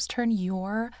Shopify helps turn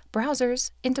your browsers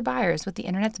into buyers with the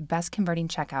internet's best converting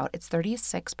checkout. It's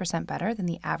 36% better than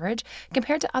the average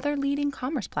compared to other leading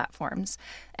commerce platforms.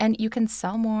 And you can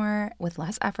sell more with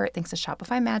less effort thanks to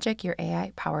Shopify Magic, your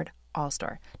AI-powered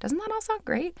all-store. Doesn't that all sound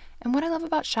great? And what I love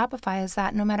about Shopify is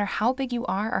that no matter how big you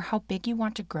are or how big you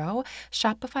want to grow,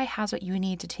 Shopify has what you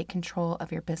need to take control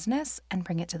of your business and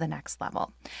bring it to the next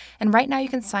level. And right now you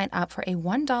can sign up for a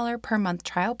 $1 per month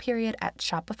trial period at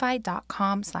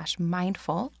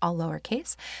shopify.com/mindful, all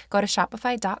lowercase. Go to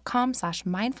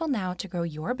shopify.com/mindful now to grow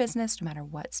your business no matter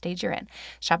what stage you're in.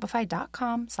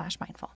 Shopify.com/mindful.